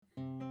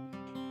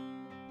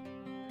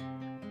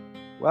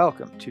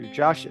Welcome to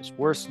Josh's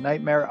Worst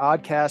Nightmare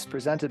Oddcast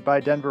presented by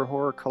Denver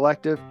Horror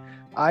Collective.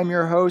 I'm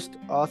your host,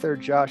 author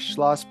Josh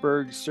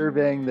Schlossberg,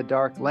 surveying the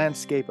dark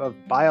landscape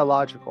of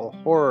biological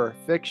horror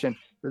fiction.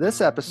 For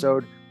this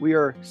episode, we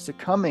are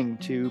succumbing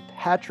to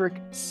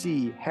Patrick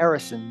C.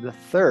 Harrison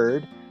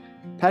III.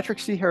 Patrick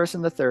C.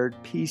 Harrison III,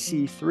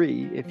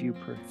 PC3, if you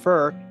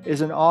prefer, is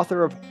an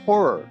author of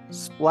horror,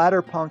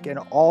 splatterpunk, and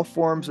all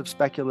forms of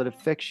speculative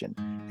fiction.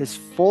 His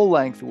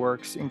full-length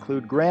works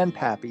include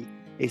Grandpappy,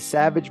 A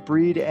Savage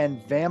Breed,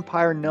 and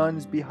Vampire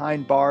Nuns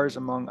Behind Bars,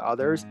 among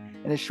others,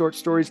 and his short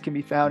stories can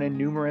be found in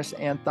numerous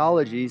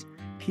anthologies.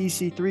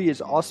 PC3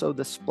 is also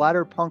the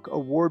Splatterpunk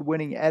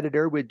award-winning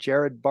editor with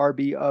Jared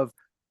Barbie of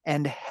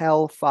And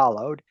Hell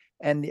Followed,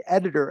 and the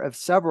editor of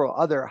several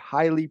other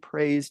highly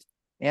praised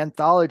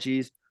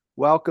anthologies.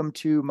 Welcome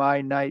to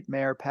my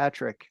nightmare,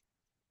 Patrick.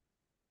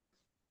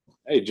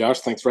 Hey, Josh,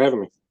 thanks for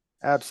having me.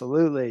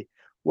 Absolutely.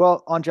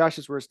 Well, on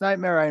Josh's Worst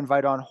Nightmare, I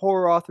invite on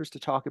horror authors to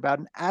talk about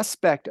an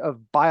aspect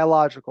of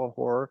biological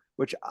horror,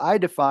 which I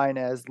define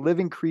as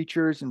living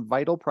creatures and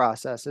vital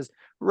processes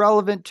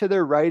relevant to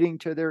their writing,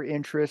 to their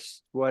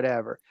interests,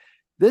 whatever.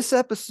 This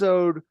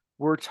episode,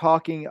 we're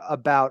talking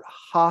about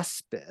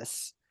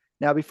hospice.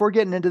 Now, before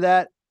getting into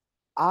that,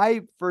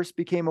 I first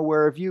became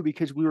aware of you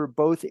because we were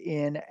both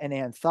in an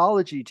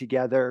anthology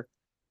together,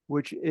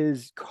 which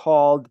is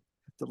called,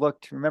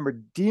 remember,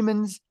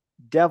 Demons,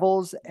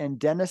 Devils, and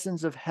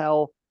Denizens of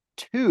Hell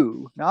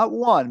 2, not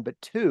 1,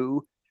 but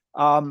 2,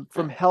 from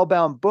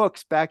Hellbound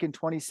Books back in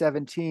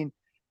 2017.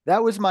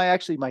 That was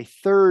my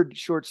third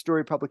short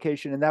story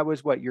publication, and that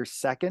was what, your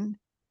second?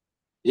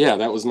 Yeah,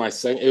 that was my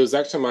second. It was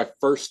actually my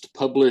first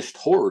published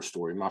horror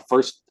story. My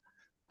first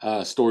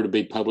story to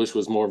be published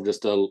was more of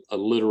just a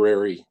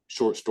literary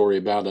short story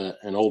about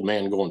an old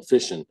man going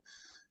fishing.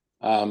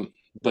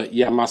 But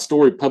yeah, my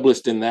story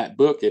published in that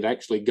book, it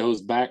actually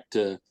goes back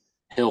to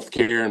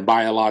healthcare and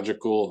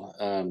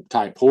biological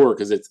type horror,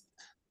 because it's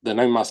the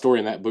name of my story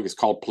in that book is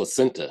called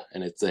Placenta,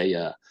 and it's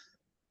a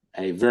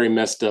very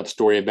messed up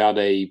story about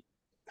a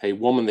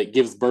woman that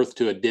gives birth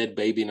to a dead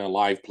baby in a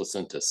live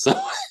placenta. So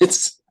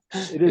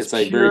it is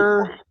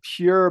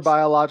pure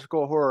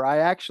biological horror. I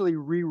actually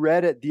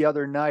reread it the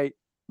other night.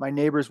 My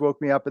neighbors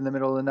woke me up in the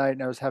middle of the night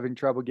and I was having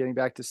trouble getting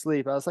back to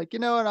sleep. I was like,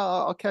 and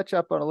I'll catch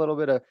up on a little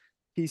bit of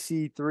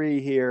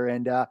PC3 here.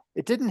 And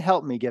it didn't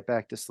help me get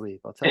back to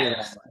sleep. I'll tell you that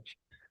much.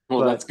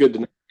 Well, that's good to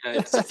know.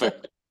 It's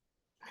effective.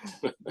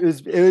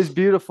 It was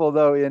beautiful,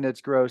 though, in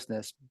its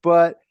grossness.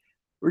 But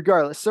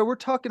regardless, so we're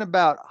talking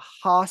about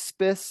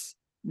hospice.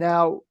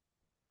 Now,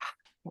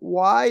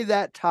 why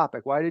that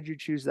topic? Why did you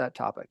choose that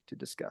topic to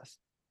discuss?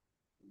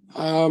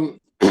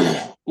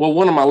 Well,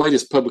 one of my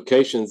latest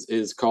publications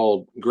is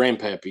called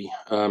Grandpappy,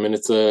 and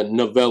it's a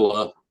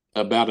novella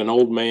about an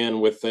old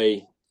man with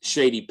a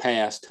shady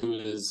past who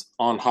is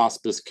on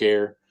hospice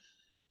care,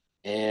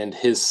 and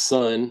his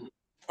son,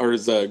 or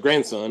his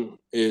grandson,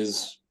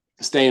 is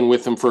staying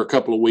with him for a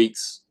couple of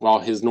weeks while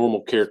his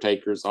normal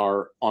caretakers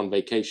are on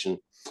vacation,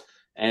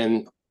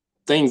 and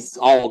things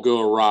all go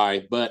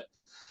awry. But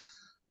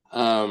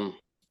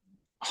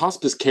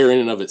hospice care in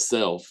and of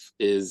itself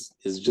is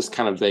just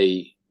kind of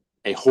a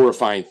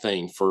horrifying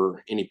thing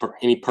for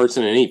any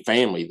person in any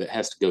family that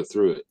has to go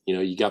through it.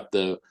 You got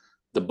the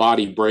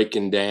body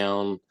breaking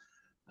down.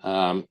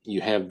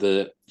 You have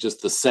the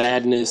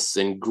sadness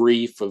and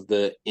grief of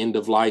the end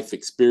of life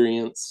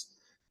experience.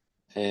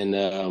 And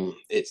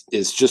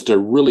it's just a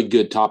really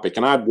good topic.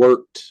 And I'd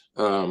worked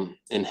in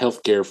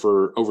healthcare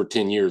for over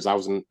 10 years. I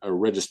was a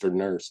registered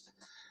nurse,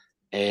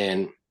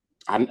 and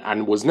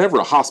I was never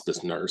a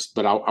hospice nurse,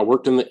 but I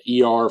worked in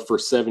the ER for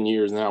 7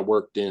 years, and I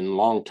worked in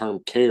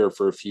long-term care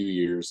for a few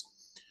years.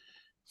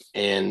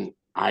 And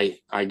I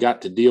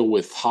got to deal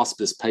with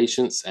hospice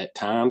patients at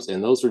times,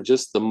 and those are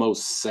just the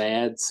most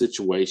sad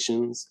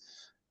situations,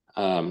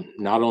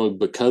 not only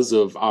because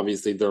of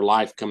obviously their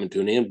life coming to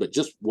an end, but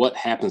just what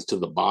happens to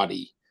the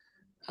body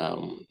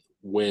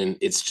when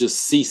it's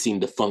just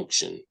ceasing to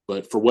function.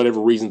 But for whatever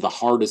reason, the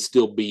heart is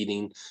still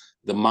beating,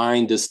 the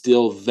mind is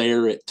still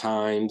there at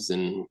times,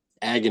 and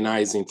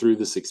agonizing through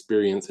this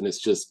experience. And it's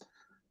just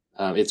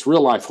it's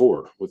real life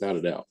horror, without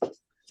a doubt.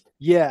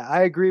 Yeah,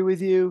 I agree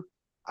with you.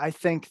 I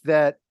think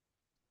that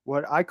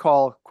what I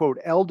call, quote,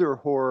 elder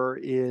horror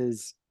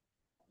is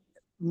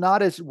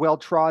not as well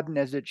trodden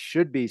as it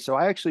should be. So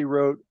I actually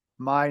wrote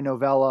my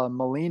novella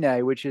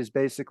Maline, which is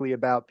basically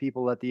about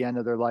people at the end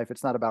of their life.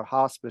 It's not about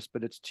hospice,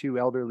 but it's two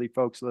elderly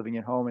folks living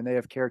at home and they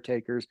have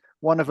caretakers.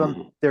 One of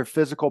them, their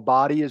physical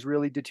body is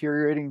really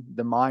deteriorating.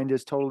 The mind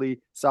is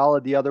totally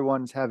solid. The other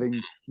one's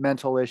having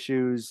mental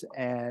issues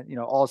and,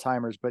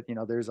 Alzheimer's, but,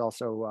 there's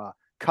also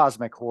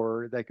cosmic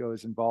horror that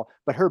goes involved,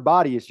 but her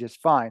body is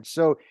just fine.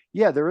 So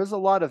yeah, there is a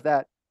lot of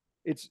that.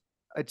 It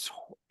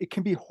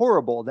can be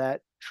horrible,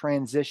 that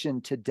transition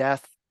to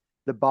death,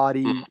 the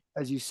body,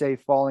 as you say,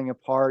 falling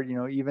apart,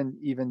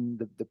 even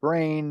the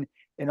brain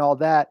and all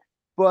that.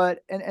 But,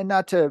 and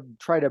not to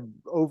try to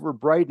over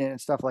brighten it and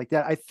stuff like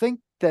that. I think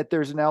that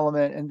there's an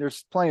element, and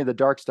there's plenty of the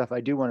dark stuff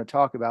I do want to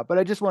talk about, but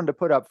I just wanted to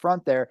put up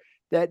front there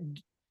that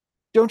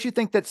don't you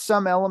think that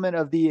some element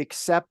of the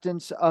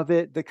acceptance of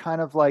it, the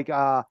kind of like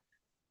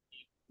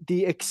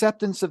the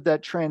acceptance of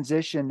that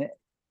transition,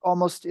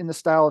 almost in the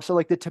style of, so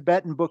like the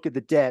Tibetan Book of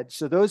the Dead.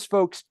 So those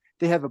folks,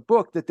 they have a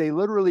book that they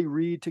literally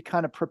read to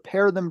kind of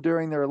prepare them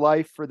during their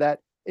life for that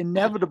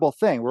inevitable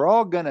thing. We're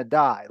all gonna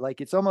die.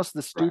 Like it's almost the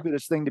Right.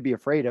 stupidest thing to be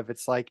afraid of.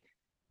 It's like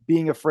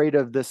being afraid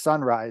of the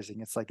sun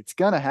rising. It's like it's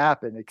gonna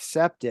happen.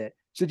 Accept it.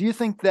 So do you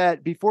think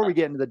that before we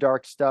get into the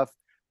dark stuff,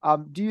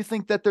 do you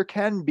think that there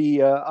can be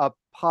a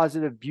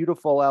positive,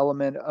 beautiful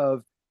element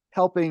of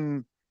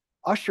helping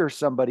usher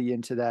somebody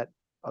into that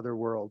other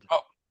world?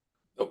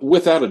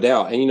 Without a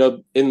doubt.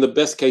 And, in the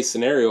best case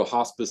scenario,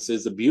 hospice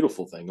is a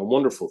beautiful thing, a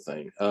wonderful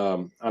thing.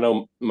 I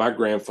know my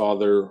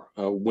grandfather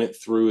went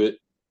through it,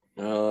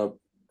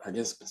 I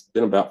guess it's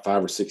been about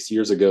 5 or 6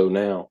 years ago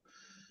now.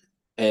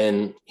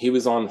 And he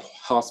was on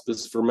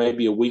hospice for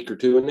maybe a week or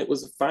two, and it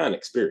was a fine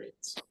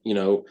experience.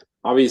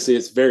 Obviously,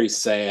 it's very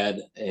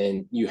sad,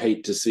 and you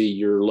hate to see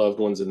your loved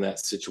ones in that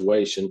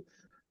situation.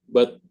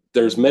 But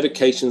there's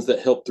medications that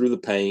help through the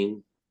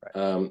pain.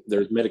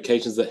 There's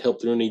medications that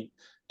help through any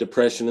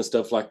depression and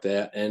stuff like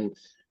that. And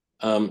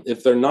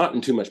if they're not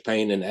in too much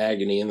pain and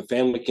agony, and the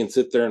family can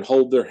sit there and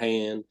hold their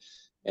hand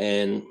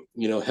and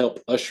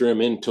help usher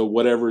them into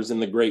whatever's in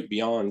the great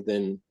beyond,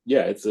 then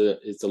yeah, it's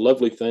a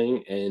lovely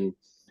thing. And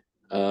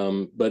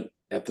but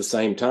at the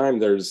same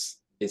time,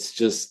 it's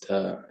just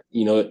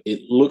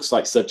it looks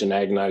like such an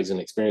agonizing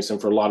experience,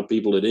 and for a lot of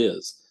people it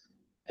is.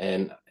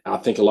 And I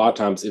think a lot of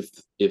times, if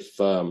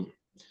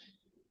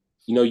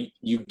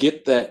you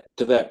get that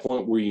to that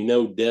point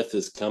where death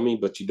is coming,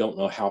 but you don't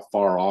know how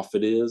far off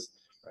it is.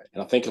 Right.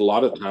 And I think a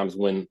lot of times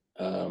when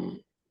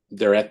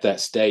they're at that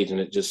stage and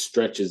it just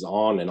stretches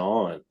on and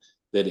on,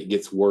 that it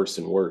gets worse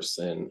and worse.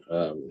 And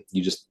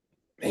you just,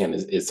 man,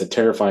 it's a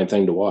terrifying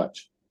thing to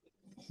watch.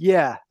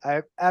 Yeah,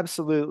 I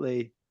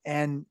absolutely.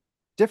 And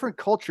different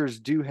cultures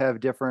do have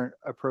different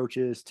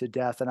approaches to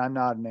death. And I'm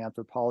not an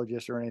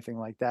anthropologist or anything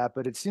like that,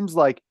 but it seems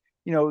like,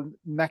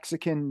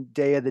 Mexican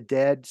Day of the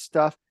Dead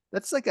stuff,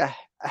 that's like a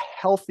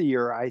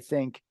healthier, I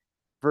think,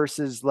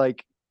 versus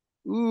like,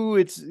 ooh,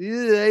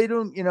 I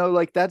don't,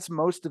 like that's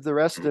most of the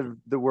rest of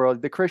the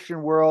world, the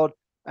Christian world.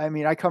 I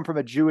mean, I come from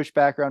a Jewish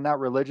background, not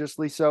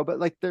religiously so, but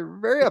like they're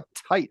very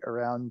uptight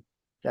around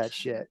that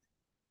shit.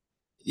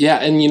 Yeah,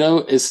 and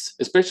it's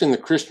especially in the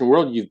Christian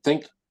world, you'd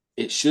think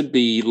it should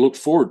be looked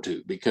forward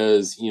to,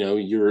 because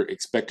you're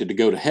expected to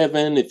go to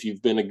heaven if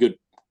you've been a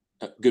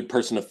good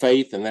person of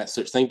faith and that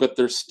such thing. But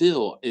there's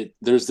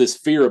this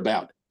fear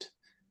about it.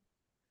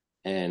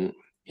 And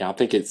yeah, I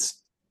think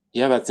that's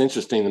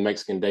interesting. The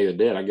Mexican Day of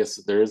the Dead, I guess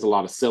there is a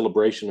lot of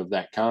celebration of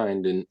that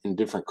kind in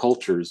different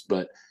cultures.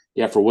 But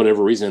yeah, for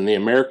whatever reason, in the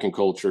American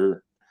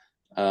culture,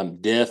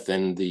 death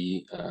and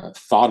the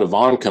thought of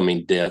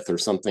oncoming death are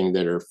something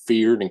that are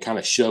feared and kind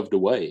of shoved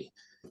away.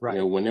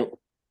 Right.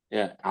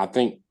 Yeah, I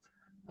think,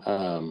 if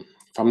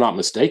I'm not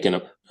mistaken,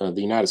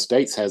 the United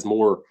States has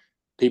more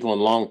people in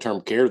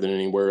long-term care than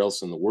anywhere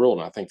else in the world.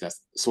 And I think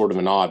that's sort of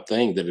an odd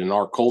thing, that in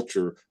our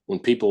culture, when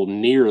people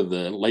near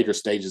the later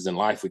stages in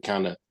life, we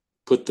kind of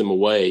put them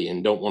away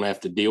and don't want to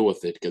have to deal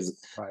with it.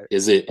 Because Right.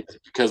 Is it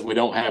because we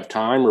don't have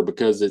time, or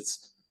because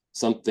it's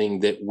something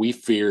that we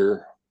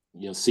fear,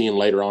 seeing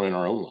later on in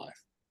our own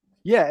life?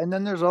 Yeah, and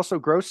then there's also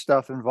gross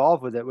stuff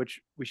involved with it,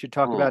 which we should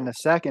talk about in a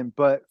second.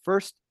 But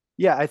first,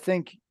 yeah, I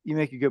think you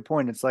make a good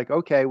point. It's like,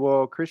 okay,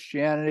 well,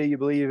 Christianity, you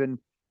believe in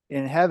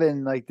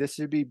heaven, like this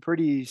would be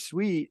pretty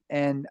sweet.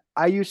 And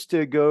I used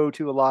to go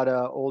to a lot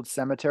of old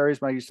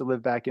cemeteries when I used to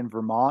live back in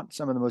Vermont,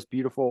 some of the most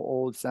beautiful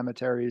old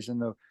cemeteries in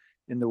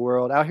the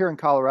world. Out here in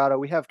Colorado,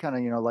 we have kind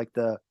of, like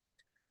the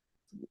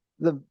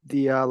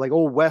like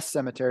old West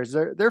cemeteries.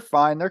 They're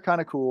fine, they're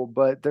kind of cool,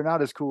 but they're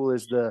not as cool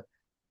as the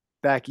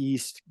back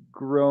east,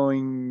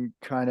 growing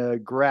kind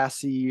of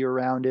grassy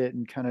around it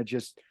and kind of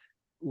just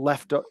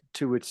left up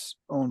to its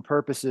own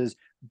purposes.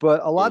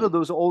 But a lot of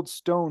those old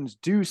stones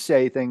do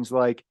say things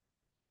like,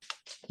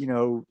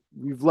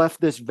 we've left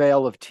this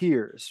vale of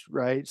tears,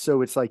 right?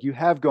 So it's like you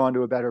have gone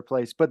to a better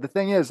place. But the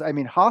thing is, I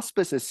mean,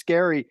 hospice is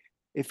scary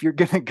if you're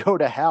going to go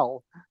to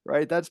hell,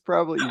 right? That's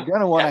probably, you're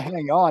going to want to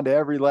hang on to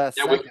every last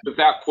Yeah, second.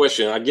 without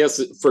question. I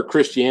guess for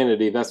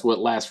Christianity, that's what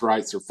last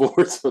rites are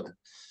for. So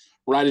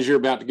right as you're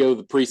about to go,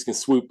 the priest can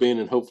swoop in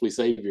and hopefully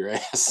save your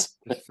ass.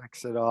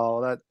 Fix it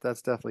all.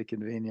 That's definitely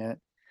convenient.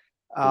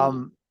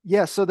 Mhm.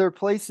 Yeah, so there are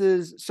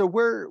places. So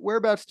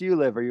whereabouts do you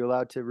live? Are you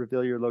allowed to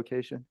reveal your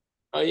location?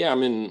 Yeah,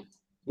 I'm in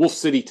Wolf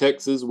City,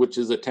 Texas, which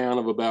is a town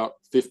of about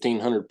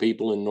 1,500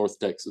 people in North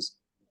Texas.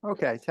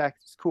 Okay,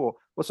 Texas, cool.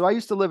 Well, so I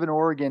used to live in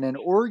Oregon, and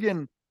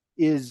Oregon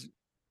is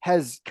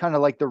has kind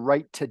of like the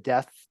right to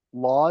death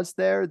laws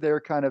there. They're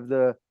kind of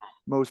the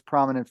most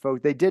prominent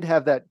folk. They did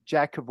have that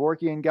Jack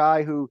Kevorkian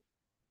guy who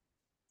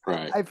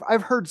Right.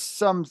 I've heard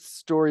some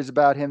stories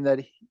about him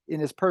that in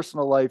his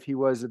personal life he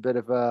was a bit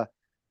of a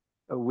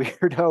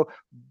weirdo.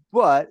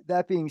 But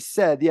that being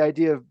said, the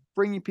idea of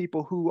bringing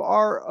people who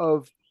are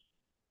of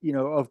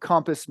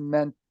compos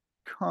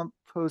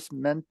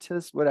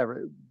mentis,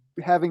 whatever,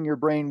 having your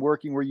brain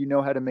working where you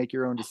know how to make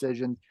your own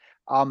decisions.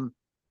 Um,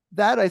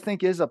 that I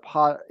think is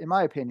in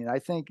my opinion, I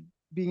think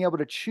being able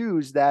to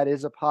choose that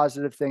is a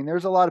positive thing.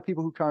 There's a lot of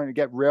people who kind of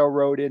get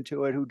railroad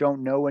into it who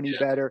don't know any Yeah.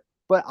 better.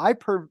 But I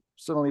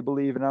personally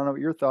believe, and I don't know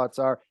what your thoughts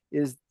are,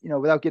 is,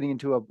 without getting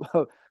into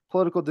a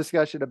political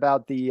discussion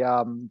about the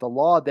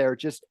law there,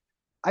 just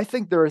I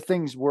think there are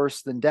things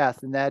worse than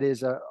death, and that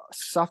is a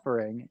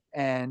suffering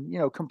and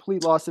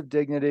complete loss of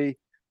dignity.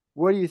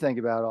 What do you think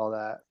about all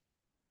that?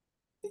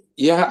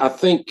 Yeah, I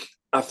think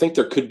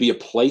there could be a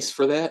place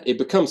for that. It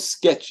becomes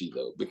sketchy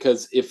though,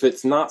 because if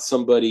it's not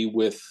somebody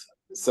with,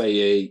 say,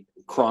 a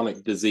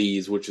chronic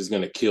disease which is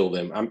going to kill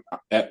them,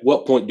 at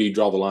what point do you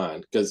draw the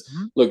line? Because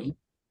Mhm. look,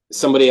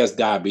 somebody has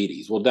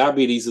diabetes. Well,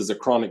 diabetes is a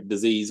chronic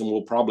disease and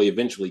will probably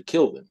eventually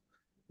kill them.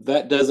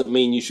 That doesn't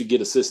mean you should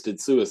get assisted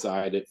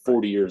suicide at Right.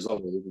 40 years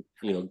old,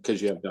 because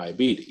you have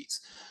diabetes.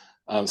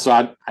 So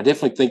I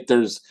definitely think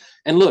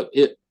and look,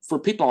 for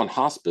people on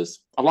hospice,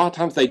 a lot of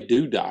times they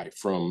do die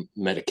from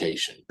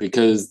medication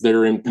because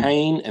they're in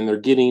pain and they're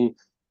getting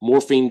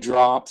morphine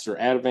drops or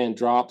Ativan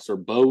drops or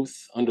both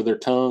under their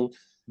tongue.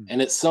 Mm.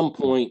 And at some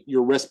point,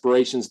 your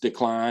respirations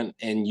decline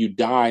and you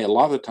die a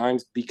lot of the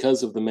times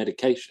because of the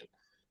medication.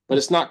 But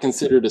it's not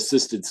considered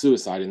assisted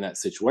suicide in that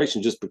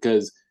situation just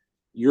because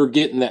you're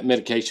getting that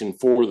medication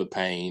for the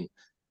pain.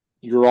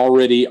 You're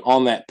already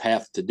on that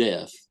path to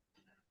death.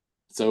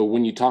 So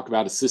when you talk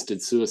about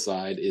assisted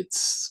suicide,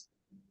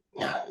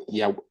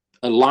 yeah,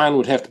 a line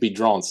would have to be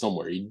drawn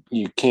somewhere.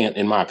 You can't,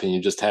 in my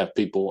opinion, just have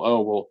people,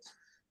 oh, well,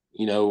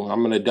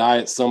 I'm going to die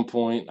at some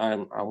point. I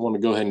want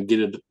to go ahead and get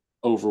it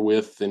over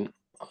with and,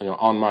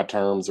 on my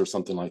terms or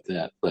something like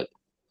that. But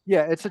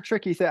Yeah, it's a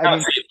tricky thing. I gotta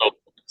mean, see it both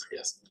ways, I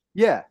guess.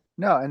 yeah,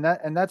 no,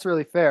 and that's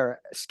really fair.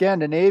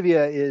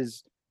 Scandinavia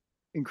is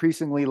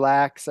increasingly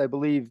lax, I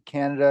believe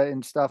Canada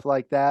and stuff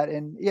like that.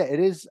 And yeah, it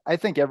is. I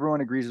think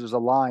everyone agrees there's a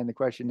line. The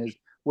question is,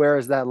 where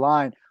is that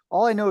line?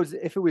 All I know is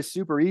if it was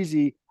super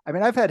easy, I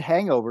mean, I've had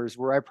hangovers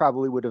where I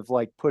probably would have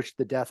like pushed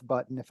the death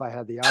button if I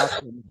had the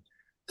option.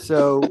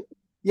 So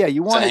yeah,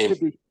 you want it Same. to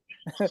be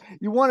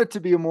you want it to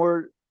be a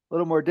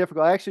little more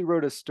difficult. I actually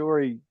wrote a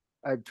story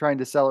I'm trying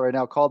to sell it right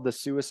now called The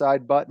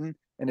Suicide Button,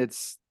 and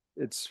it's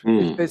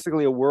Mm.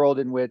 basically a world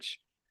in which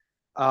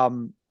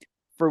um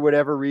for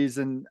whatever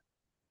reason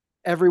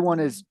everyone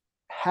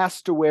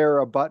has to wear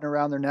a button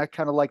around their neck,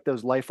 kind of like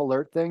those life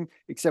alert thing,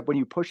 except when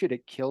you push it,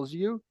 it kills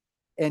you.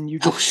 And you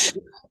Oh, just,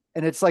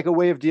 and it's like a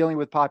way of dealing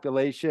with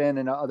population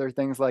and other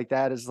things like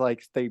that is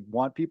like they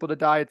want people to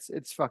die.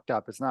 It's fucked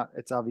up.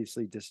 It's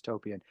obviously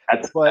dystopian.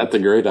 But that's a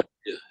great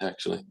idea,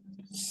 actually.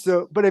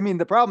 but I mean,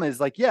 the problem is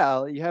like,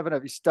 yeah,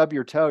 you stub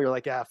your toe, you're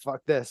like, ah,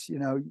 fuck this. You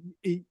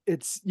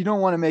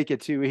don't want to make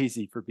it too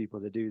easy for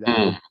people to do that.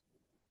 Mm.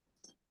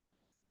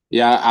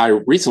 Yeah, I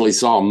recently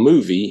saw a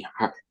movie.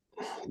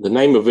 The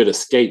name of it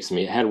escapes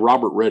me. It had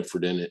Robert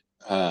Redford in it.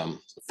 A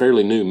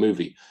fairly new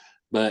movie,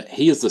 but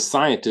he is a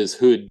scientist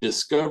who had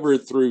discovered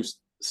through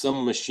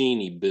some machine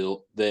he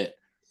built that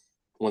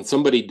when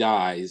somebody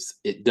dies,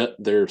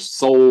 their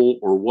soul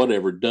or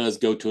whatever does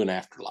go to an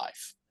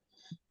afterlife.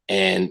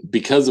 And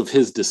because of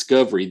his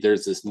discovery,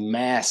 there's this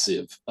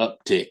massive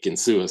uptick in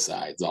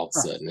suicides all of a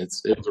Huh. sudden.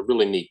 It was a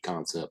really neat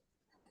concept.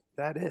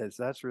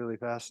 That's really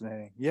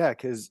fascinating. Yeah,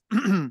 because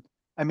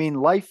I mean,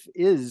 life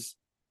is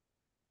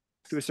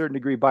to a certain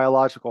degree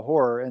biological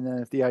horror. And then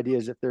if the idea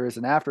is if there is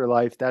an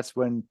afterlife, that's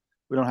when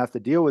we don't have to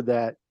deal with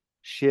that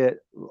shit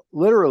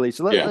literally.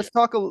 So Yeah. let's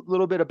talk a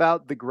little bit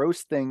about the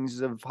gross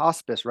things of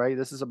hospice, right?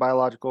 This is a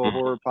biological Mhm.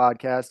 horror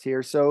podcast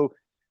here. So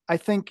I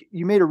think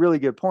you made a really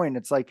good point.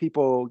 It's like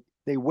people,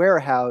 they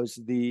warehouse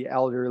the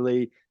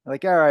elderly,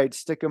 like, all right,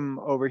 stick them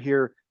over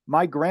here.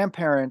 My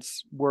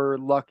grandparents were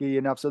lucky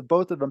enough. So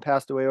both of them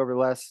passed away over the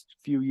last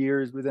few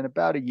years within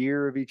about a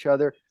year of each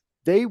other.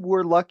 They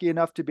were lucky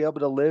enough to be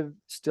able to live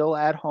still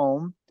at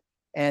home,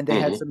 and they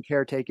had Mhm. some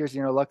caretakers.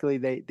 Luckily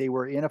they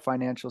were in a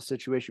financial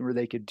situation where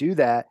they could do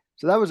that.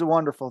 So that was a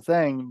wonderful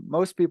thing.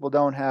 Most people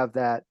don't have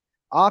that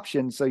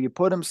option. So you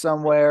put them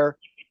somewhere.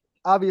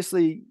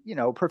 Obviously,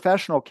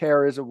 professional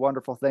care is a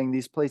wonderful thing.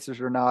 These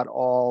places are not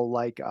all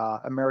like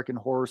American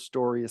Horror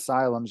Story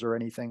asylums or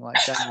anything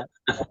like that,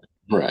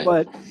 Right.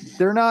 but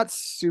they're not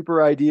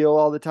super ideal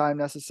all the time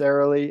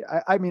necessarily.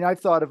 I mean, I've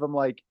thought of them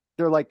like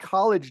they're like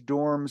college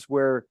dorms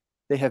where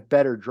they have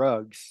better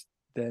drugs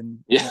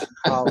than Yeah.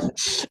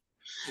 college.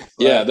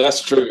 Yeah, But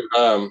that's true.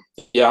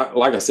 Yeah,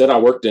 like I said, I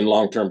worked in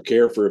long-term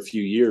care for a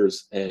few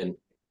years, and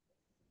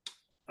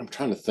I'm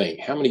trying to think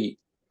how many.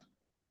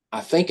 I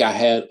think I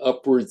had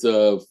upwards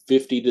of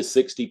 50 to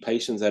 60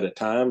 patients at a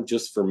time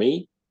just for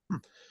me.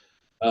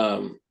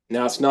 hmm,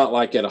 Now it's not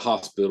like at a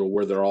hospital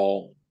where they're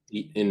all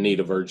in need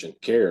of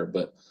urgent care,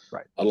 but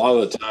right. a lot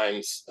of the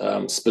times,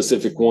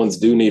 specific ones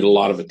do need a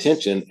lot of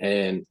attention,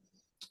 and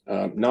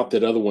not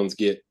that other ones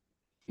get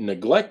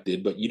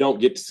neglected, but you don't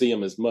get to see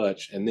them as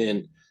much. And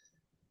then,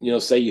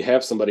 say you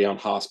have somebody on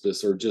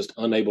hospice or just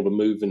unable to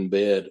move in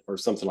bed or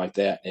something like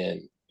that,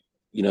 and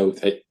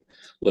they,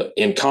 look,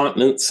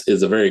 incontinence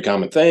is a very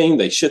common thing.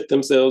 They shit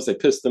themselves, they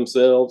piss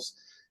themselves.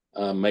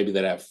 Maybe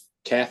they have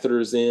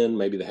catheters in,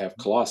 maybe they have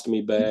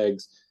colostomy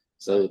bags. Right.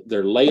 So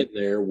they're laying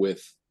there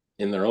with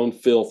in their own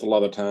filth a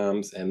lot of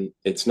times, and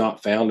it's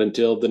not found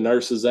until the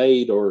nurse's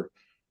aide or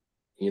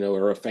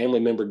or a family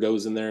member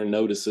goes in there and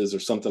notices or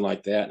something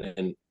like that.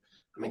 And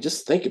I mean,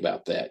 just think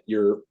about that.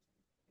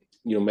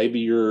 Maybe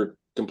you're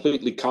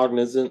completely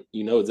cognizant,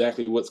 you know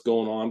exactly what's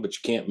going on, but you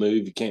can't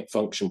move, you can't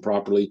function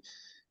properly,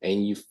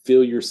 and you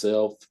feel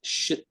yourself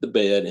shit the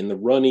bed in the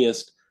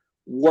runniest,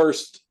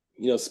 worst,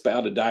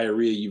 spout of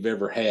diarrhea you've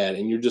ever had,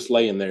 and you're just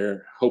laying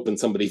there hoping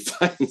somebody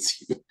finds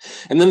you.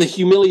 And then the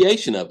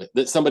humiliation of it,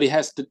 that somebody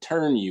has to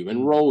turn you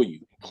and roll you,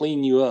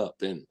 clean you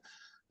up, and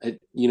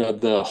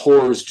the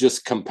horrors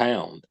just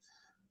compound.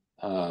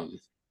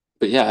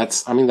 But yeah,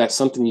 that's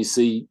something you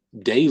see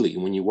daily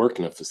when you work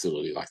in a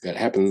facility like that. It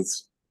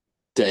happens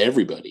to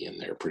everybody in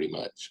there pretty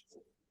much.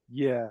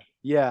 Yeah.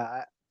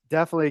 I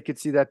definitely could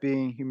see that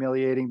being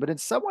humiliating, but in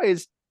some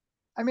ways,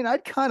 I mean,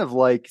 I'd kind of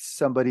like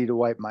somebody to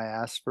wipe my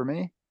ass for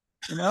me,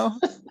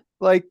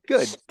 like,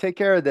 good, take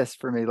care of this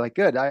for me. Like,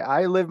 good.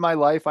 I live my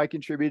life. I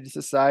contribute to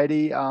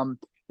society.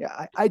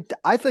 Yeah,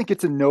 I think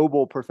it's a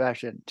noble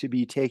profession to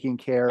be taking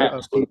care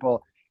of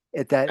people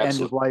at that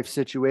end of life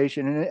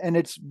situation. And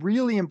it's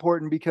really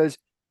important because,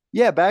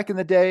 yeah, back in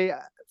the day,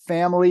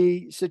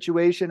 family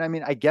situation, I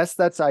mean, I guess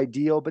that's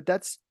ideal, but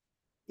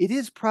it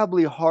is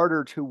probably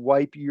harder to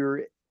wipe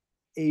your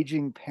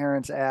aging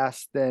parent's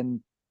ass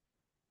than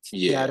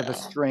that of a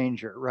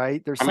stranger,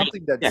 right? There's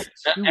something that's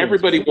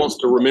everybody wants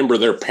to remember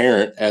their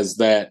parent as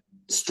that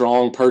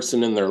strong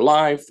person in their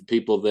life, the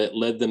people that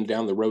led them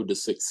down the road to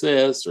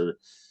success, or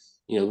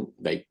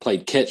they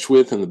played catch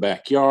with in the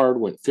backyard,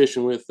 went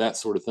fishing with, that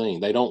sort of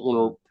thing. They don't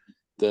want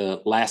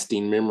the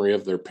lasting memory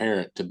of their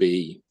parent to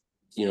be,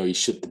 he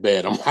shit the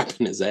bed, I'm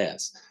wiping his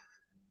ass.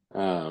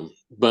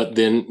 But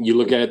then you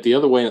look at it the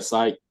other way, and it's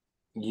like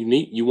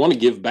you want to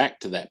give back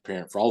to that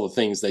parent for all the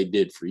things they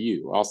did for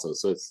you also.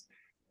 So it's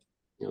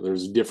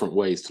there's different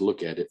ways to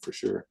look at it for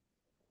sure.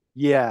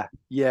 Yeah,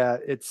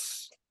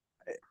 it's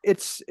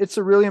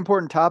a really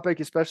important topic,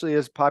 especially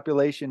as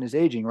population is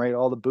aging, right?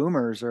 All the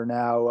boomers are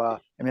now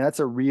I mean, that's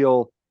a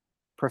real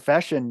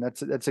profession.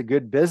 That's a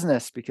good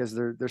business because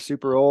they're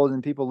super old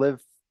and people live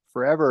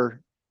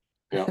forever.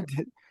 Yeah.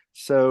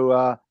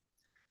 So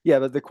yeah,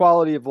 but the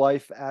quality of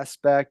life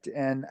aspect,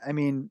 and I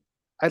mean,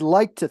 I'd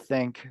like to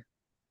think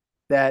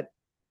that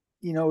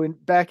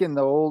back in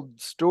the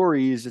old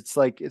stories, it's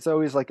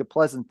always like a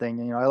pleasant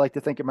thing. I like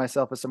to think of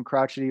myself as some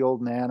crotchety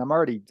old man. I'm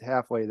already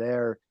halfway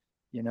there,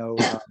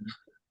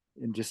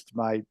 in just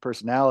my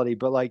personality,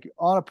 but like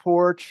on a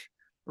porch,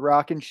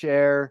 rocking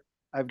chair,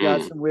 I've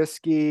got some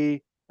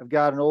whiskey, I've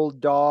got an old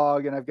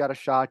dog, and I've got a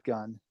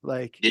shotgun.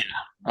 Like, yeah.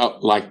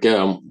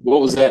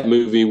 What was that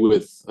movie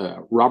with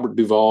Robert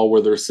Duvall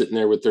where they're sitting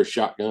there with their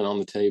shotgun on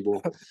the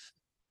table?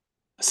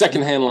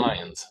 Secondhand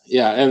Lions.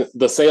 Yeah, and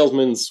the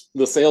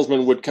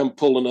salesman would come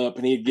pulling up,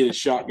 and he'd get his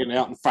shotgun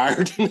out and fire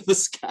it into the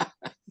sky.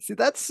 See,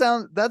 that's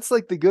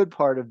like the good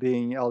part of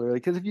being elderly,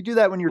 because if you do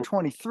that when you're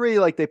 23,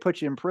 like, they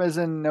put you in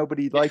prison,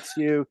 nobody likes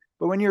you.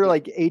 But when you're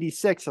like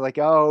 86, they're like,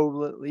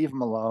 oh, leave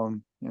them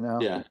alone.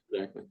 Yeah,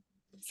 exactly.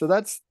 So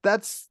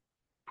that's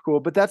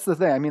cool. But that's the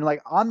thing. I mean,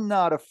 like, I'm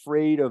not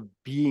afraid of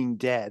being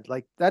dead.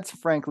 Like, that's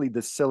frankly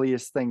the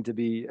silliest thing to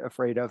be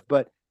afraid of.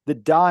 But the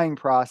dying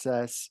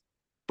process.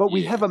 But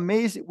we have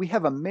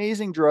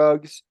amazing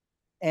drugs.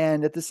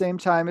 And at the same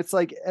time, it's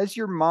like, as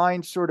your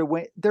mind sort of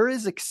there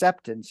is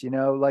acceptance,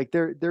 like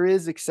there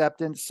is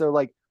acceptance. So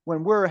like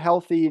when we're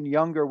healthy and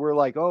younger, we're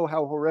like, oh,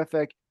 how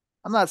horrific.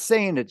 I'm not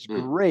saying it's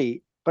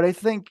great, but I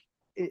think,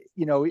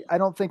 I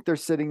don't think they're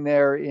sitting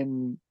there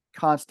in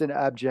constant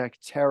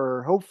abject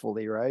terror,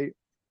 hopefully. Right.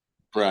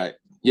 Right.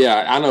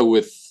 Yeah. I know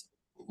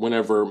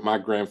whenever my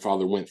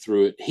grandfather went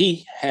through it,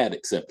 he had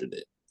accepted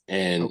it,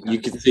 and you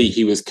could see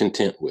he was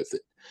content with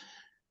it.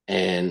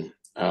 And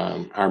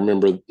I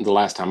remember the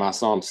last time I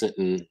saw him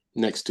sitting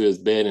next to his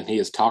bed, and he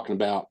is talking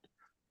about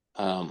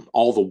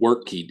all the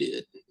work he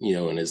did,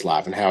 in his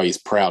life, and how he's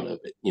proud of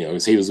it.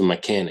 As he was a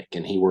mechanic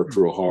and he worked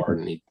real hard,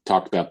 and he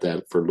talked about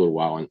that for a little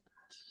while, and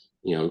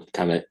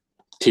kind of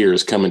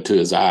tears coming to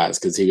his eyes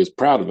because he was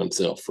proud of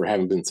himself for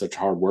having been such a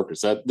hard worker.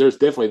 So there's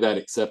definitely that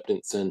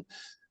acceptance and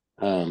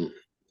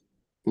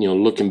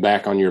looking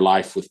back on your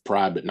life with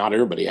pride, but not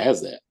everybody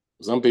has that.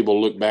 Some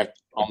people look back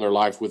on their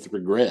life with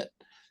regret.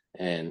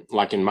 And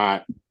like in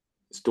my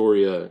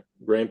story,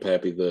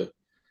 Grandpappy, the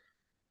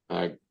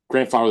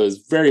grandfather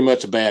is very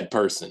much a bad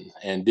person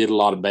and did a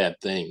lot of bad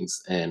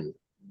things. And,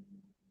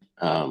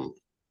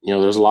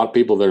 there's a lot of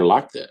people that are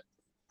like that.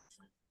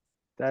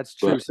 That's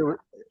true.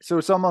 So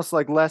it's almost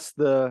like less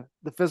the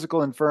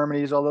physical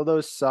infirmities, although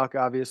those suck,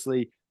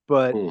 obviously.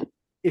 But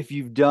if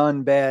you've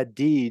done bad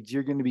deeds,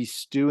 you're going to be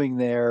stewing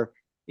there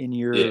in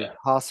your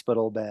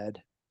hospital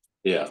bed.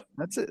 Yeah.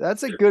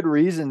 That's a good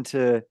reason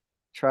to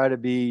try to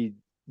be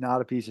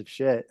not a piece of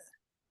shit.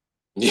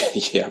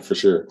 Yeah, for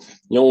sure.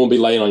 You don't want to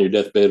be laying on your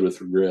deathbed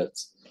with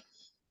regrets.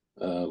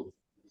 But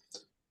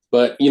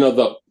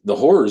the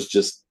horrors,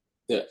 just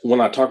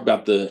when I talked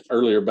about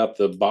earlier about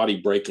the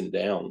body breaking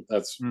down,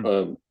 that's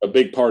a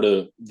big part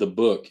of the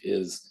book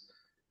is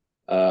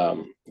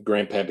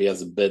Grandpappy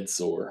has a bed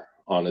sore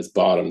on his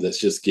bottom that's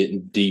just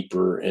getting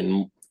deeper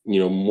and,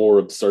 more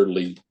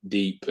absurdly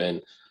deep.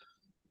 And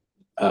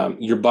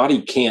your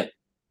body can't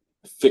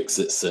fix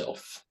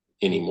itself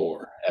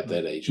anymore at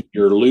that age.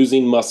 You're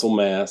losing muscle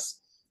mass.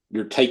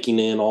 You're taking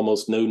in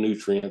almost no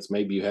nutrients.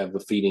 Maybe you have a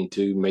feeding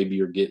tube. Maybe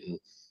you're getting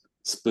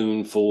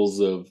spoonfuls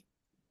of,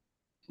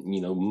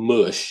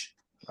 mush.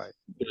 Right.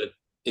 But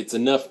it's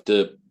enough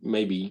to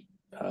maybe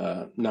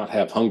not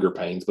have hunger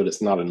pains, but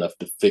it's not enough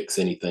to fix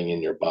anything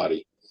in your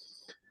body.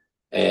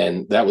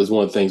 And that was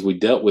one of the things we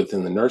dealt with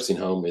in the nursing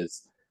home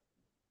is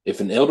if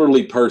an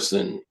elderly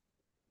person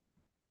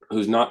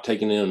who's not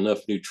taking in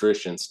enough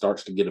nutrition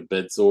starts to get a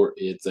bed sore,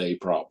 it's a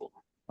problem.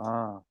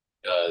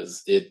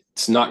 Because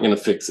it's not going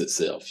to fix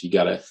itself. You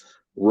got to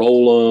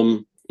roll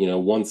them,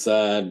 one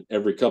side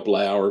every couple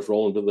of hours,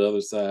 roll them to the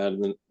other side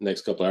in the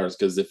next couple of hours.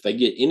 Because if they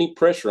get any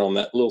pressure on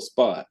that little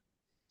spot,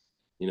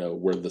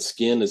 where the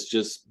skin is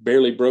just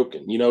barely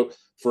broken,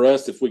 for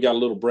us, if we got a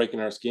little break in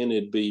our skin,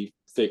 it'd be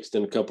fixed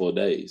in a couple of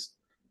days.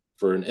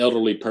 For an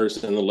elderly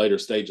person in the later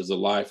stages of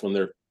life, when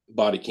their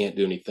body can't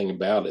do anything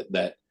about it,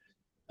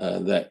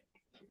 that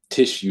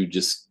tissue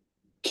just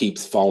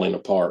keeps falling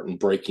apart and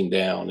breaking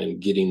down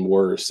and getting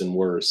worse and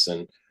worse.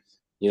 And,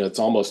 it's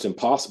almost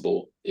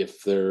impossible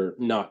if they're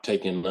not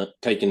taking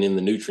in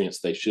the nutrients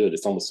they should.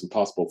 It's almost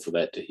impossible for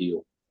that to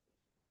heal.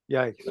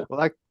 Yikes. Well,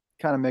 that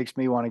kind of makes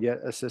me want to get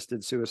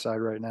assisted suicide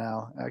right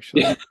now,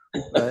 actually.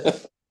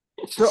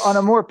 So on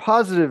a more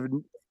positive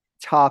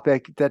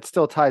topic that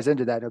still ties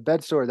into that, a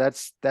bed sore,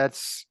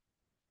 that's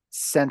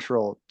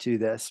central to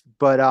this.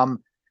 But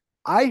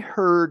I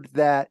heard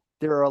that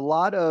there are a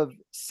lot of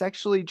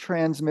sexually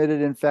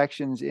transmitted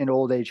infections in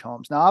old age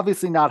homes. Now,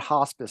 obviously not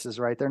hospices,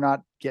 right? They're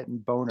not getting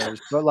boners,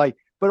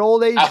 but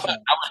old age homes. I would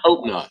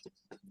hope not.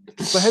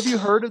 But have you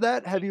heard of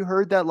that? Have you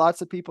heard that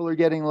lots of people are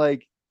getting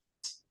like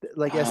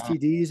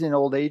STDs in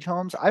old age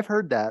homes? I've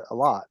heard that a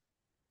lot.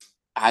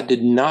 I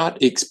did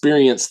not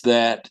experience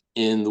that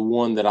in the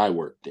one that I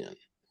worked in.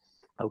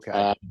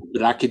 Okay.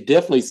 But I could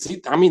definitely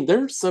see,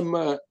 there's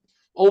some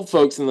old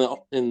folks in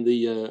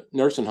the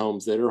nursing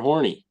homes that are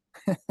horny.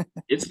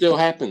 It still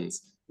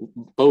happens,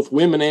 both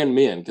women and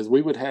men, because I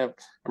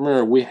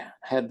remember we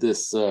had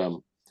this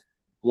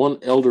one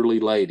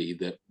elderly lady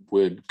that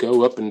would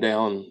go up and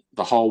down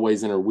the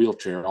hallways in her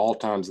wheelchair at all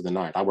times of the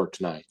night. I worked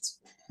nights.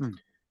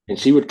 And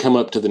she would come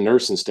up to the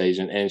nursing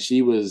station, and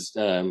she was,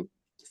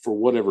 for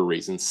whatever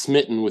reason,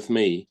 smitten with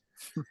me.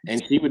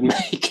 And she would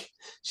make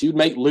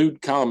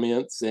lewd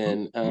comments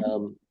and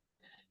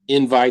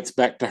invites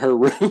back to her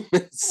room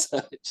and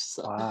such.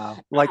 So, wow.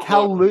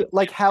 How lewd?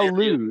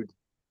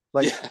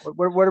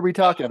 What are we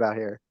talking about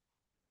here?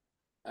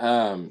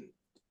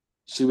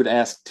 She would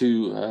ask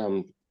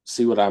to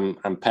see what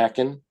I'm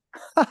packing.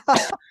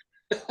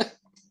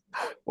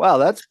 Wow,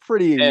 that's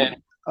pretty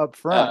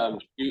upfront.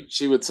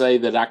 She would say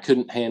that I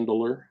couldn't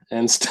handle her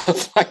and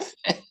stuff like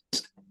that.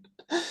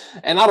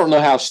 And I don't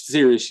know how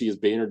serious she is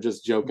being or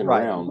just joking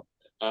around.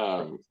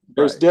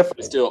 There's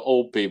definitely still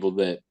old people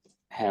that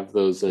have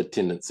those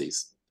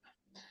tendencies.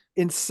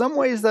 In some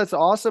ways that's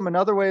awesome. In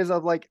other ways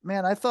I'm like,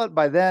 man, I thought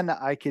by then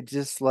I could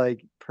just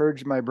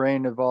purge my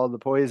brain of all the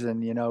poison,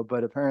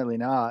 but apparently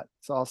not.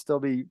 So I'll still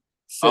be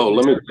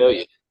let me tell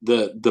you,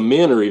 the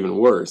men are even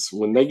worse.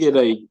 When they get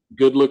a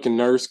good looking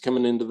nurse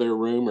coming into their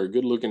room or a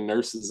good looking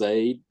nurse's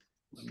aide,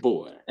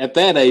 boy, at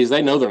that age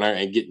they know they're not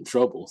going to get in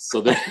trouble.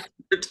 So they're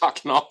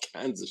talking all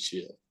kinds of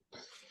shit.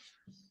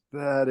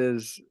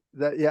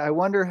 I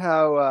wonder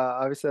how,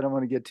 obviously I don't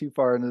want to get too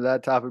far into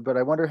that topic, but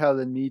I wonder how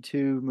the Me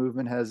Too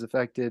movement has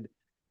affected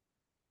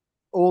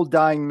old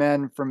dying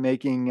men from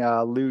making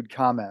lewd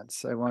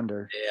comments. I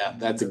wonder. Yeah,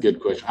 that's a good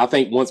question. I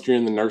think once you're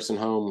in the nursing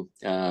home,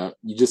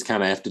 you just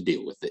kind of have to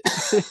deal with it.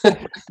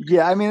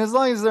 Yeah, as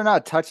long as they're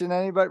not touching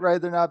anybody,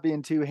 right? They're not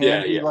being too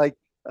handy.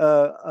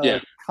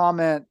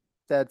 Comment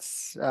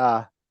that's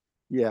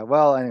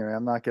well, anyway,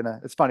 I'm not gonna.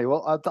 It's funny.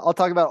 Well, I'll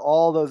talk about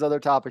all those other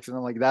topics, and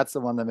I'm like, that's the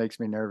one that makes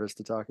me nervous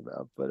to talk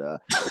about.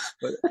 But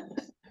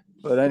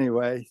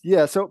anyway,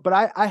 yeah. So, but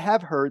I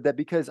have heard that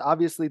because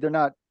obviously they're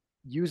not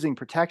using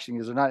protection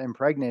because they're not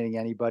impregnating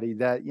anybody.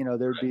 That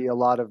there'd be a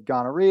lot of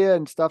gonorrhea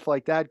and stuff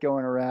like that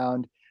going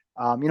around.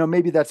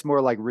 Maybe that's more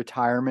like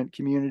retirement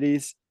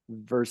communities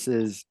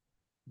versus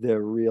the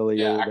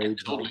really old I can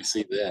age. Totally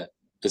see that,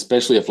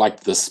 especially if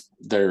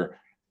their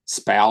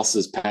spouse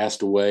has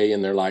passed away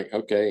and they're like,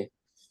 okay.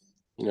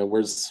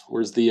 Where's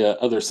the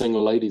other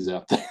single ladies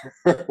out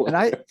there?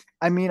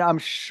 And I'm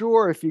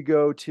sure if you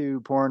go to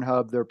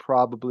Pornhub, there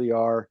probably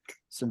are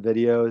some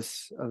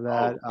videos of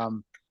that.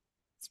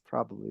 It's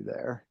probably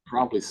there.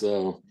 Probably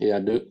so. Yeah,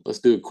 let's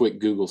do a quick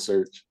Google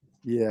search.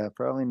 Yeah,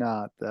 probably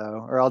not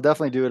though. Or I'll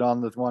definitely do it on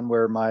the one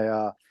where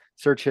my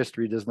search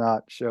history does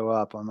not show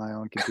up on my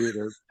own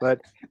computer. But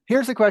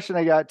here's the question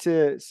I got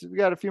so we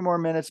got a few more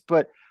minutes,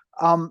 but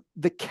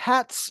the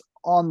cats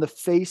on the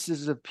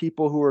faces of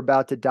people who are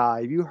about to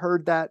die. Have you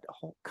heard that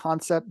whole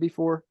concept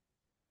before?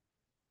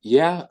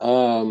 Yeah.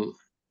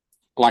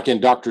 Like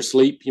in Dr.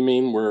 Sleep, you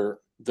mean, where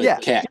the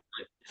cat?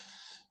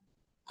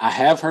 I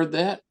have heard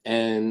that.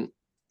 And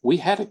we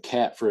had a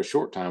cat for a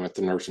short time at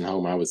the nursing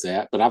home I was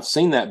at, but I've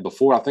seen that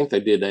before. I think they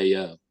did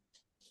a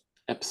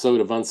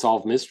episode of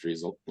Unsolved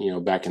Mysteries,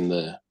 back in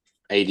the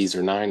 80s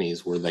or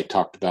 90s, where they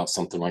talked about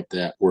something like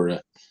that,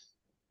 where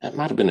that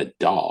might have been a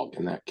dog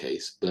in that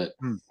case. But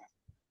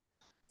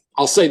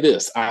I'll say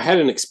this, I had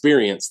an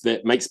experience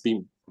that makes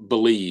me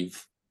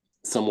believe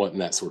somewhat in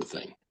that sort of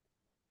thing.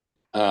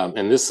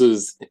 And this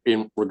is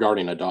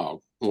regarding a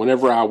dog.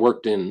 Whenever I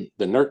worked in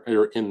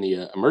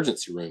the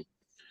emergency room,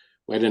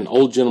 we had an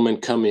old gentleman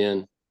come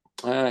in.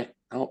 I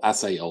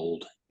say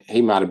old.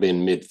 He might have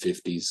been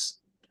mid-50s,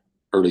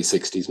 early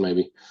 60s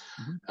maybe.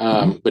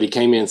 But he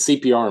came in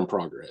CPR in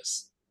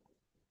progress.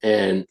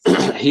 And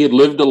he had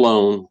lived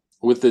alone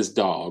with this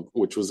dog,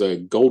 which was a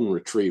golden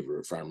retriever,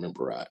 if I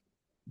remember right.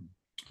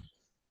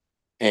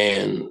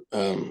 And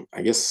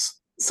I guess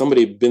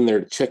somebody had been there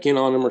to check in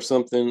on him or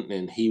something,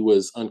 and he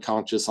was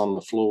unconscious on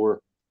the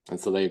floor. And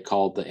so they had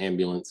called the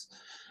ambulance.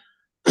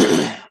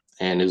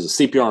 And it was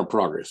a CPR in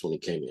progress when he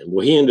came in.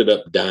 Well, he ended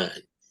up dying.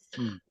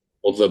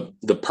 Well,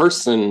 the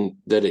person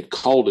that had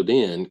called it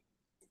in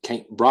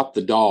brought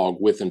the dog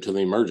with him to the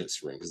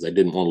emergency room because they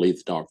didn't want to leave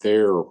the dog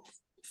there, or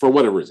for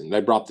whatever reason.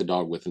 They brought the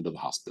dog with him to the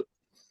hospital.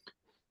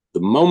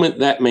 The moment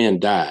that man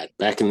died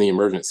back in the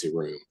emergency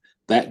room,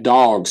 that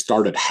dog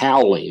started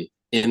howling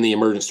in the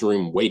emergency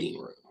room waiting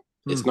room.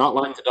 It's not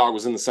like the dog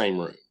was in the same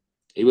room.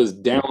 He was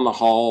down the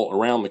hall,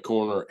 around the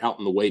corner, out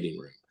in the waiting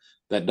room.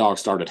 That dog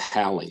started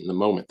howling the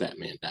moment that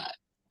man died.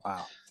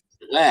 Wow.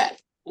 That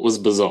was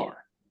bizarre.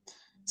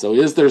 So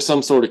is there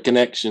some sort of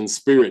connection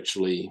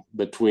spiritually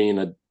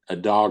between a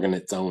dog and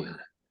its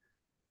owner?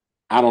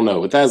 I don't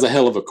know, but that's a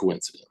hell of a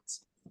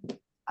coincidence.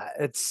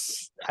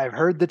 I've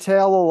heard the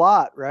tale a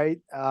lot, right?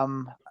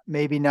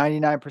 Maybe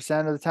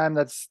 99% of the time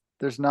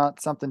there's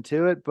not something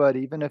to it, but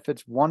even if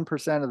it's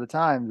 1% of the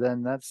time,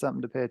 then that's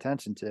something to pay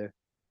attention to.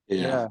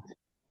 Yeah.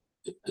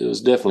 It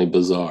was definitely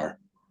bizarre.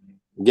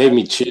 It gave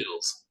me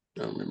chills.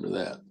 I remember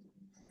that.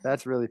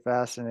 That's really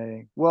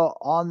fascinating. Well,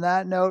 on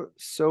that note,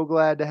 so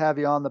glad to have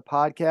you on the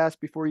podcast.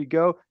 Before you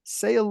go,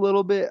 say a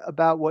little bit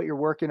about what you're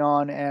working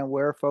on and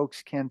where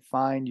folks can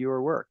find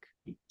your work.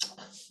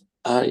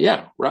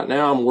 Right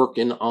now I'm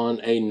working on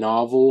a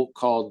novel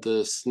called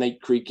The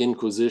Snake Creek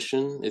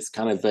Inquisition. It's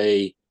kind of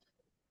a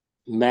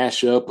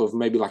mashup of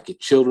maybe like a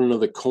Children of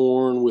the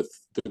Corn with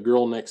The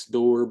Girl Next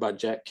Door by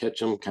Jack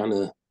Ketchum, kind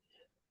of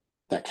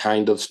that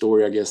kind of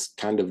story, I guess,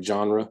 kind of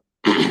genre.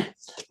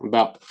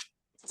 About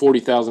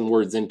 40,000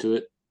 words into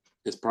it.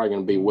 It's probably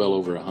going to be well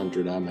over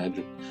 100, I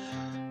imagine.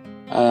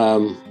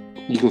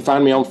 You can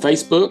find me on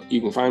Facebook. You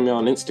can find me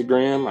on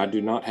Instagram. I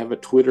do not have a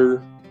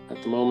Twitter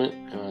at the moment.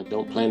 I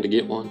don't plan to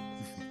get one.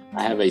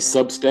 I have a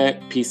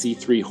Substack,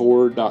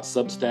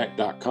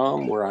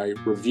 pc3horror.substack.com, where I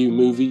review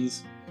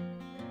movies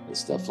and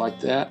stuff like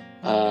that,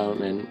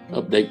 and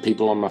update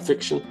people on my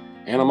fiction.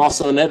 And I'm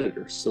also an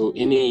editor. So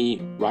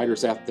any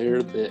writers out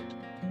there that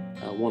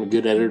want a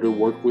good editor to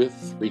work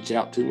with, reach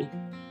out to me.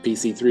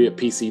 PC3 at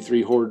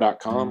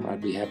pc3horror.com.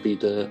 I'd be happy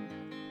to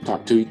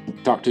talk to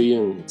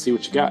you and see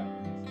what you got.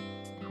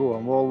 Cool.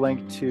 And we'll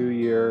link to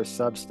your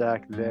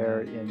Substack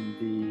there in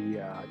the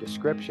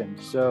description.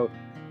 So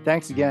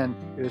thanks again.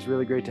 It was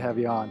really great to have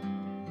you on.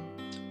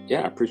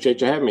 Yeah, I appreciate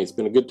you having me. It's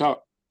been a good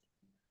talk.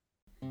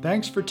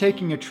 Thanks for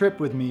taking a trip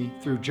with me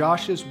through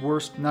Josh's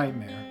Worst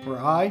Nightmare, where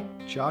I,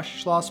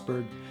 Josh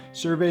Schlossberg,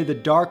 survey the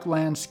dark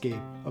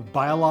landscape of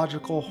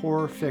biological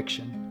horror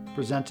fiction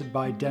presented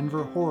by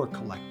Denver Horror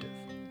Collective.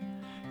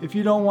 If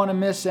you don't want to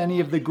miss any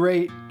of the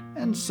great,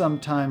 and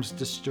sometimes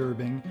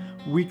disturbing,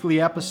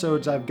 weekly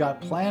episodes I've got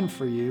planned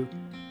for you,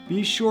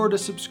 be sure to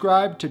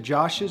subscribe to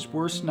Josh's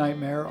Worst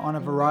Nightmare on a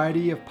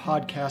variety of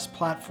podcast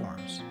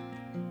platforms.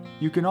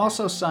 You can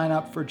also sign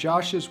up for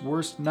Josh's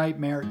Worst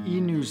Nightmare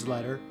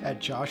e-newsletter at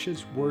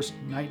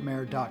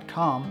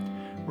joshsworstnightmare.com,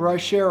 where I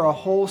share a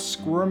whole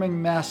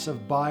squirming mess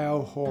of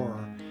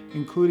bio-horror,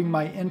 including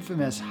my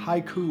infamous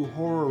haiku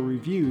horror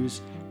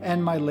reviews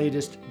and my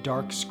latest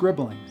dark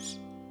scribblings.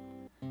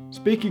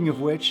 Speaking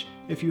of which,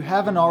 if you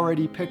haven't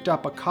already picked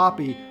up a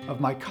copy of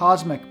my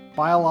cosmic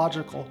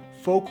biological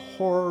folk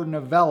horror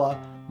novella,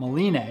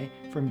 Maline,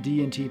 from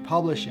D&T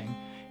Publishing,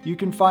 you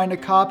can find a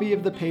copy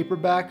of the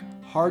paperback,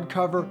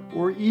 hardcover,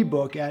 or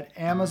ebook at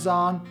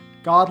Amazon,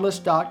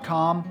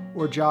 godless.com,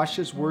 or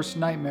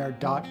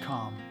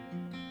joshsworstnightmare.com.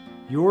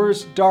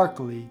 Yours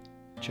darkly,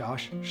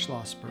 Josh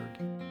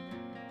Schlossberg.